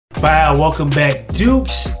Wow, welcome back,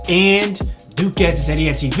 Dukes and Dukettes. It's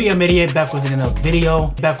EddyEd TV. I'm EddyEd, back with another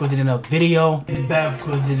video.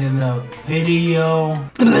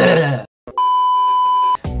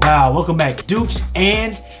 Wow, welcome back, Dukes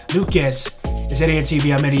and Dukettes. It's EddyEd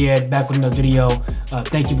TV. I'm EddyEd, back with another video.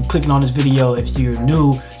 Thank you for clicking on this video. If you're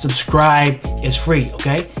new, subscribe. It's free,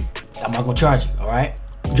 okay? I'm not gonna charge you, all right?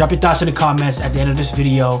 Drop your thoughts in the comments at the end of this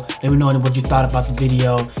video. Let me know what you thought about the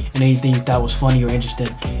video and anything you thought was funny or interesting.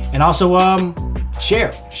 And also,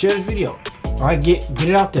 share this video. All right, get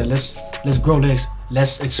it out there. Let's grow this.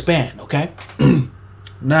 Let's expand. Okay.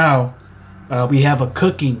 Now, we have a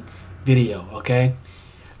cooking video. Okay.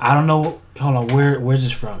 I don't know. Hold on. Where's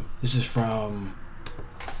this from? This is from.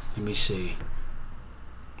 Let me see.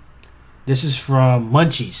 This is from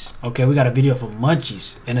Munchies. Okay, we got a video from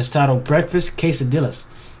Munchies, and it's titled "Breakfast Quesadillas."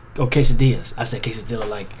 Oh, quesadillas. I said quesadilla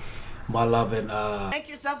like my loving. Make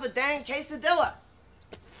yourself a dang quesadilla.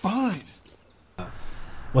 Fine.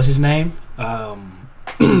 What's his name?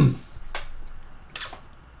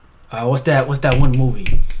 What's that one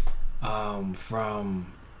movie?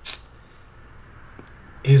 From.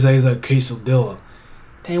 He's like quesadilla.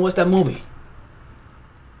 Dang, what's that movie?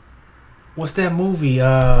 What's that movie?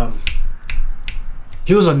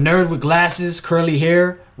 He was a nerd with glasses, curly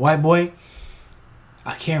hair, white boy.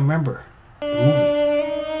 I can't remember the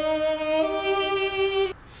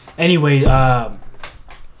movie. Anyway,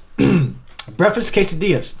 Breakfast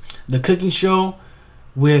Quesadillas, the cooking show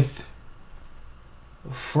with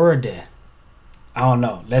Farideh. I don't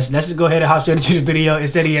know. Let's just go ahead and hop straight into the video.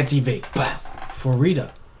 It's EddyEd TV. Farideh.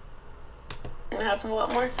 It happens a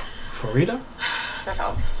lot more. Farideh? This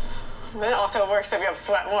helps. But it also works if you have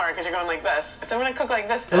sweat more because you're going like this. So I'm gonna cook like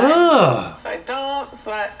this today. Ugh. So I don't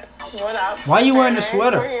sweat. What up? Why are you wearing a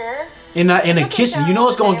sweater? We're here. In the kitchen, you know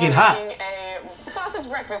it's gonna get hot. A sausage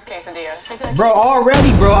breakfast quesadilla. Bro,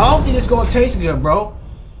 already, bro. I don't think it's gonna taste good, bro.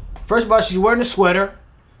 First of all, she's wearing a sweater.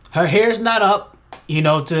 Her hair's not up, you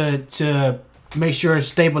know, to make sure it's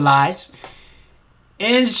stabilized.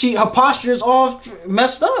 And her posture is all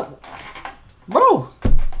messed up. Bro.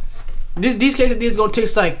 These quesadillas gonna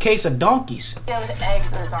taste like case of donkeys. Yeah, with eggs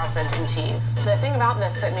and sausage and cheese. The thing about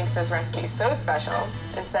this that makes this recipe so special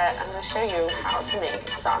is that I'm gonna show you how to make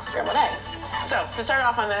soft scrambled eggs. So to start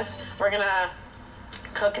off on this, we're gonna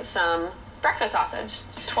cook some breakfast sausage.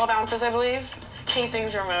 12 ounces, I believe.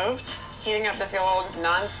 Casings removed. Heating up this old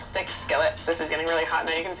non-stick skillet. This is getting really hot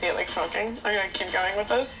now. You can see it like smoking. I'm gonna keep going with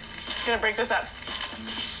this. I'm gonna break this up.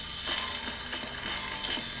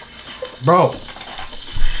 Bro.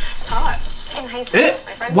 Hot. In high school,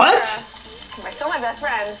 my friend what? Sarah, still my best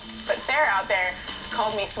friend, but Sarah out there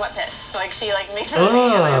called me sweat pits. Like she like made sure to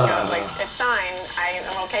like it's fine.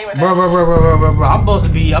 I'm okay with it. Bro. I'm supposed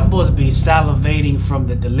to be salivating from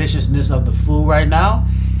the deliciousness of the food right now,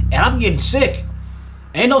 and I'm getting sick.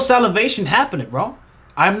 Ain't no salivation happening, bro.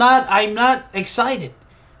 I'm not excited.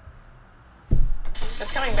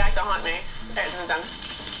 It's coming back to haunt me. Alright, this is done.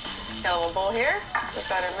 Got a little bowl here. Put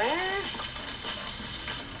that in there.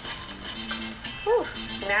 Whew.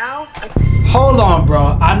 Now, hold on,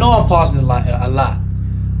 bro. I know I'm pausing a lot.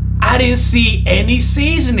 I didn't see any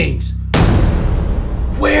seasonings.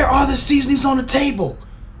 Where are the seasonings on the table?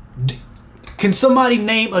 Can somebody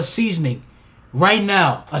name a seasoning right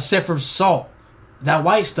now except for salt? That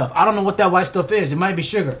white stuff. I don't know what that white stuff is. It might be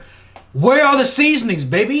sugar. Where are the seasonings,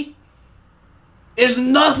 baby? There's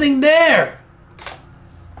nothing there.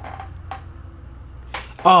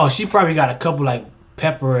 Oh, she probably got a couple like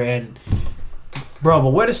pepper and... Bro,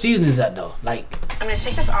 but where the seasonings at though? Like, I'm gonna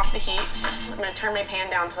take this off the heat. I'm gonna turn my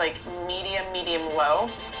pan down to like medium low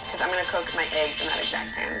because I'm gonna cook my eggs in that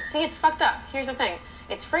exact pan. See, it's fucked up. Here's the thing.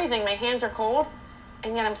 It's freezing, my hands are cold,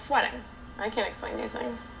 and yet I'm sweating. I can't explain these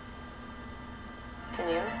things. Can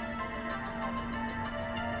you?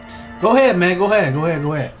 Go ahead, man. Go ahead.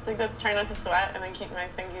 Like this, try not to sweat and then keep my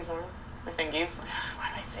fingies warm. My fingies?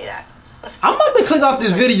 Why did I say that? So I'm about to click off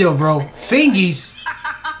this video, bro. Fingies.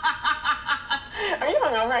 Are you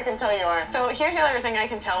hungover? I can tell you are. So here's the other thing I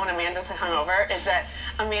can tell when Amanda's hungover is that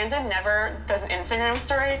Amanda never does an Instagram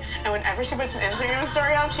story, and whenever she puts an Instagram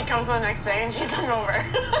story up, she comes the next day and she's hungover.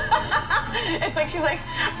 It's like she's like,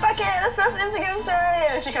 fuck it, let's post an Instagram story,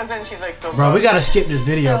 and then she comes in and she's like, bro, we gotta skip this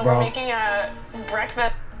video, so bro. We're making a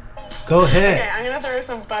breakfast. Go ahead. Okay, I'm gonna throw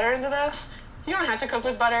some butter into this. You don't have to cook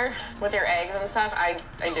with butter with your eggs and stuff. I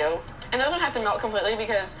do. And those don't have to melt completely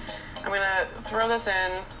because I'm gonna throw this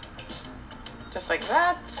in just like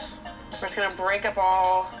that. We're just gonna break up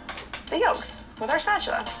all the yolks with our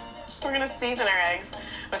spatula. We're gonna season our eggs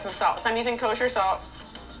with some salt. So I'm using kosher salt,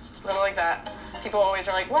 a little like that. People always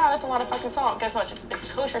are like, wow, that's a lot of fucking salt. Guess what? It's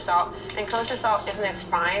kosher salt, and kosher salt isn't as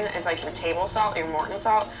fine as like your table salt, your Morton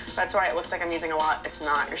salt. That's why it looks like I'm using a lot. It's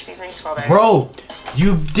not. You're seasoning 12 eggs. Bro,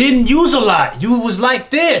 you didn't use a lot. You was like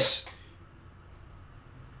this.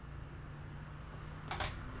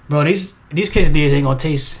 Bro, these quesadillas ain't gonna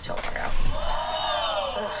taste. Chill the fuck out.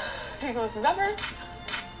 Seasonless as ever.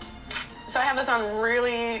 So I have this on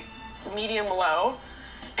really medium low,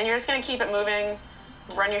 and you're just gonna keep it moving.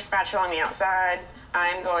 Run your spatula on the outside.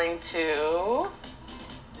 I'm going to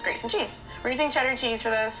grate some cheese. We're using cheddar cheese for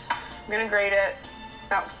this. I'm gonna grate it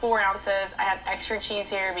about 4 ounces. I have extra cheese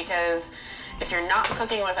here because if you're not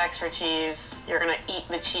cooking with extra cheese, you're gonna eat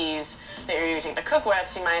the cheese that you're using to cook with,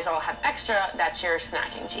 so you might as well have extra. That's your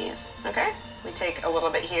snacking cheese, okay? We take a little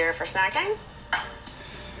bit here for snacking,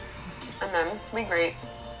 and then we grate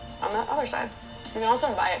on the other side. You can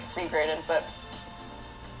also buy it pre-grated, but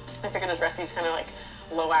I figured this recipe is kind of like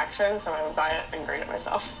low action, so I would buy it and grate it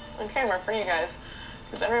myself on camera for you guys,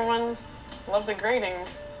 because everyone loves a grating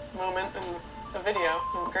moment in a video,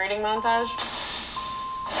 a grating montage.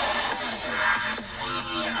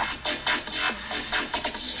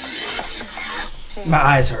 My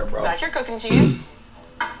eyes hurt, bro. That's your cooking cheese.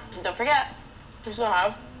 And don't forget, we still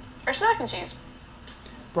have our snacking cheese.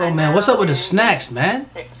 Bro, And man, what's now up with the we- snacks, man?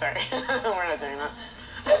 Wait, sorry, we're not doing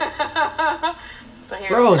that. So here's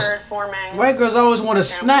Bros, curd forming. white girls always want a Down with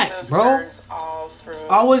snack, those bro. curds all through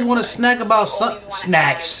I always the want to scrambled snack eggs. about You some always wanna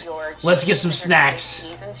snacks. add your Let's get some cheese snacks.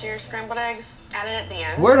 into your scrambled eggs. Add it at the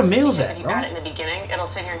end. Where are the meals because at, if you bro? add it in the beginning, it'll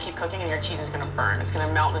sit here and keep cooking, and your cheese is gonna burn. It's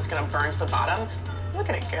gonna melt, and it's gonna burn to the bottom. Look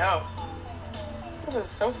at it go. This is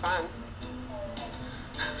so fun.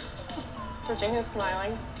 Virginia's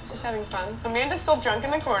smiling. She's having fun. Amanda's still drunk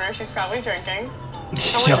in the corner. She's probably drinking.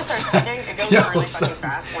 So once Yo, it starts son. cooking, it goes Yo, really son. fucking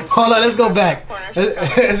fast. Once Hold it on, let's go gets back. past the corner,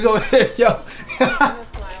 she's probably- Let's go. Yo. Amanda's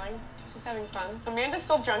smiling. She's having fun. Amanda's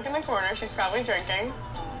still drunk in the corner. She's probably drinking.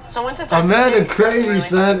 So once it starts Amanda cooking, it goes crazy, really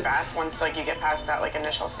son. fucking fast once like you get past that like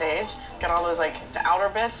initial stage. Got all those like the outer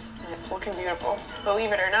bits, and it's looking beautiful.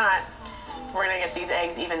 Believe it or not, we're gonna get these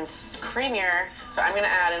eggs even creamier. So I'm gonna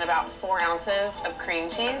add in about 4 ounces of cream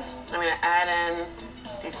cheese. I'm gonna add in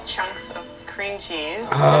these chunks of cream cheese.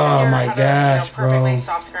 Oh my gosh, perfectly bro.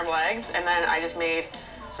 soft scrambled eggs, and then I just made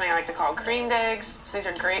something I like to call creamed eggs. So these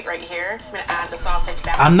are great right here. I'm gonna add the sausage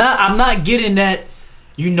back. I'm not getting that,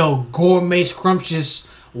 you know, gourmet scrumptious,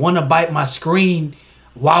 wanna bite my screen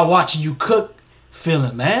while watching you cook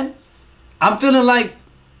feeling, man. I'm feeling like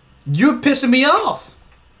you're pissing me off.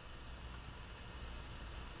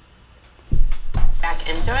 Back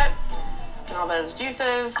into it, and all those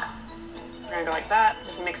juices. We're gonna go like that.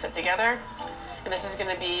 Just mix it together, and this is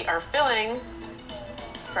gonna be our filling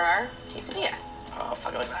for our quesadilla. Oh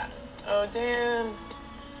fuck it like that. Oh damn.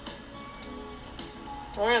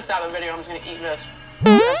 We're gonna stop the video. I'm just gonna eat this.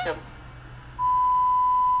 That's good.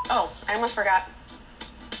 Oh, I almost forgot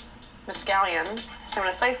the scallion. So I'm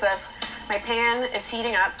gonna slice this. My pan is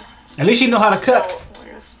heating up. At least you know how to cook. So we're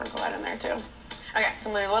gonna sprinkle that in there too. Okay, so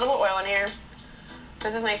I'm gonna do a little bit of oil in here.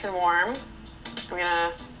 This is nice and warm. I'm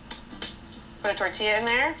gonna put a tortilla in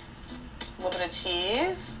there, a little bit of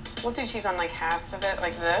cheese. We'll do cheese on like half of it,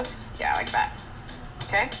 like this. Yeah, like that.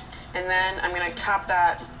 Okay, and then I'm gonna top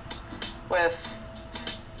that with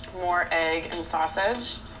more egg and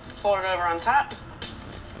sausage. Fold it over on top.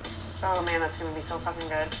 Oh man, that's gonna be so fucking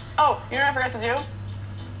good. Oh, you know what I forgot to do? I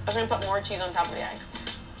was gonna put more cheese on top of the egg.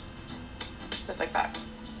 Just like that.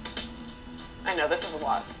 I know, this is a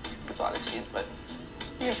lot. It's a lot of cheese, but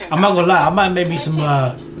you can do I'm not gonna lie, I might make me some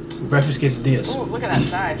breakfast quesadillas Ooh, look at that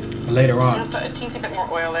side. later I'm on. gonna put a teensy bit more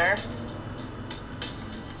oil there.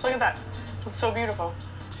 So look at that. It's so beautiful.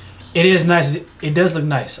 It is nice. It does look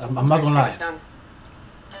nice. I'm not gonna lie. Done.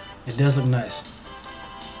 It does look nice.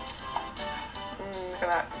 Look at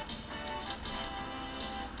that.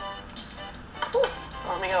 Whew.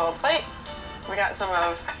 Well, let me get a little plate. We got some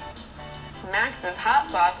of Max's hot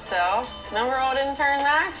sauce still. Remember old intern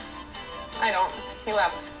Max? I don't. He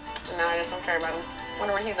left. And now I just don't care about him.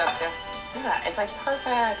 Wonder what he's up to. Look at that. It's like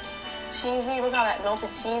perfect. Cheesy. Look at all that melted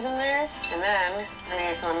cheese in there. And then I'm gonna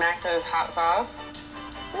use some of Max's hot sauce.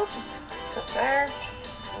 Whoop. Just there.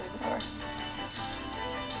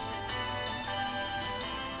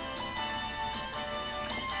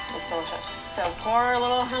 It's delicious. So poor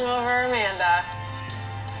little hungover Amanda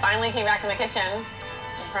finally came back in the kitchen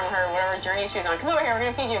from her whatever journey she was on. Come over here,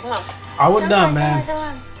 we're gonna feed you. Come on. I would Come done, on, man. Come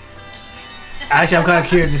on. Actually, I'm kind of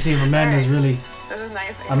curious to see if Amanda's really. This is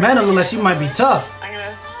nice. Amanda looks like she might be tough. I'm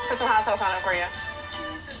gonna put some hot sauce on it for you.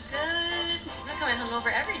 This is good. Look, I'm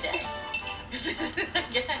hungover every day.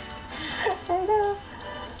 Again.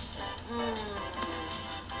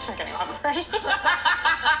 I'm getting awkward.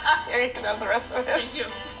 Here, you can have the rest of it. Thank you.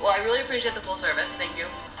 Well, I really appreciate the full service. Thank you.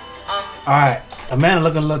 All right, Amanda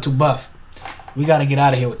looking a little too buff. We gotta get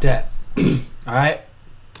out of here with that. All right.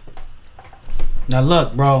 Now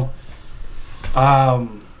look, bro.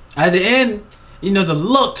 At the end, you know, the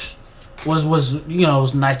look was was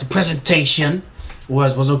nice. The presentation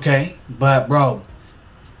was okay, but bro,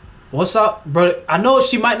 what's up, bro? I know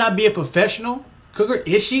she might not be a professional cooker.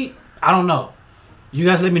 Is she? I don't know. You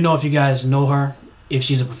guys let me know if you guys know her. If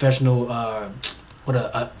she's a professional, a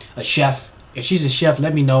chef. If she's a chef,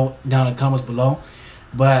 let me know down in the comments below.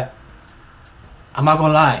 But I'm not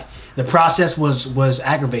gonna lie, the process was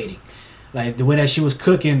aggravating. Like the way that she was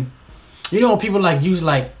cooking. You know when people like use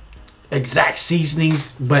like exact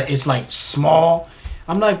seasonings, but it's like small.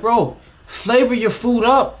 I'm like, bro, flavor your food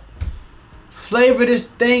up. Flavor this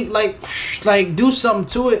thing, like do something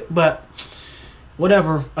to it. But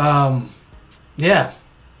whatever. Yeah.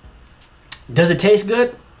 Does it taste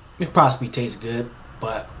good? It possibly tastes good,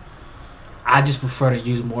 but I just prefer to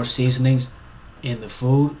use more seasonings in the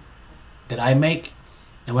food that I make.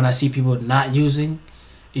 And when I see people not using,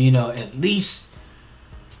 you know, at least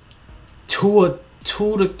two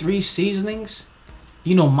to three seasonings,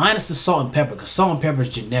 you know, minus the salt and pepper, because salt and pepper is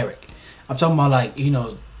generic. I'm talking about, like, you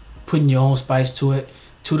know, putting your own spice to it,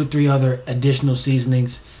 2 to 3 other additional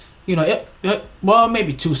seasonings, you know, well,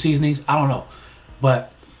 maybe 2 seasonings, I don't know,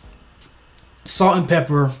 but salt and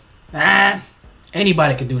pepper,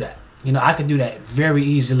 anybody could do that. You know, I could do that very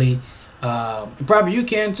easily. Probably you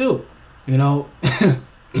can too. You know,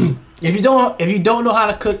 if you don't know how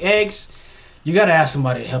to cook eggs, you gotta ask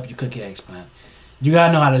somebody to help you cook eggs, man. You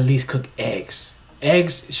gotta know how to at least cook eggs.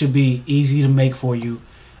 Eggs should be easy to make for you.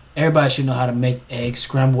 Everybody should know how to make eggs,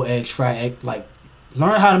 scramble eggs, fry egg. Like,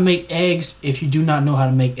 learn how to make eggs. If you do not know how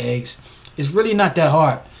to make eggs, it's really not that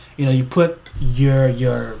hard. You know, you put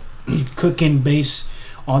your cooking base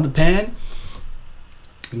on the pan,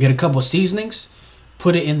 get a couple of seasonings,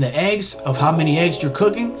 put it in the eggs of how many eggs you're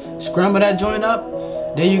cooking, scramble that joint up,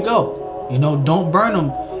 there you go. You know, don't burn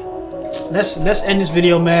them. Let's end this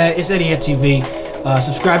video, man. It's EddyEd TV.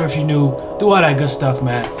 Subscribe if you're new. Do all that good stuff,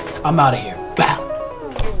 man. I'm out of here.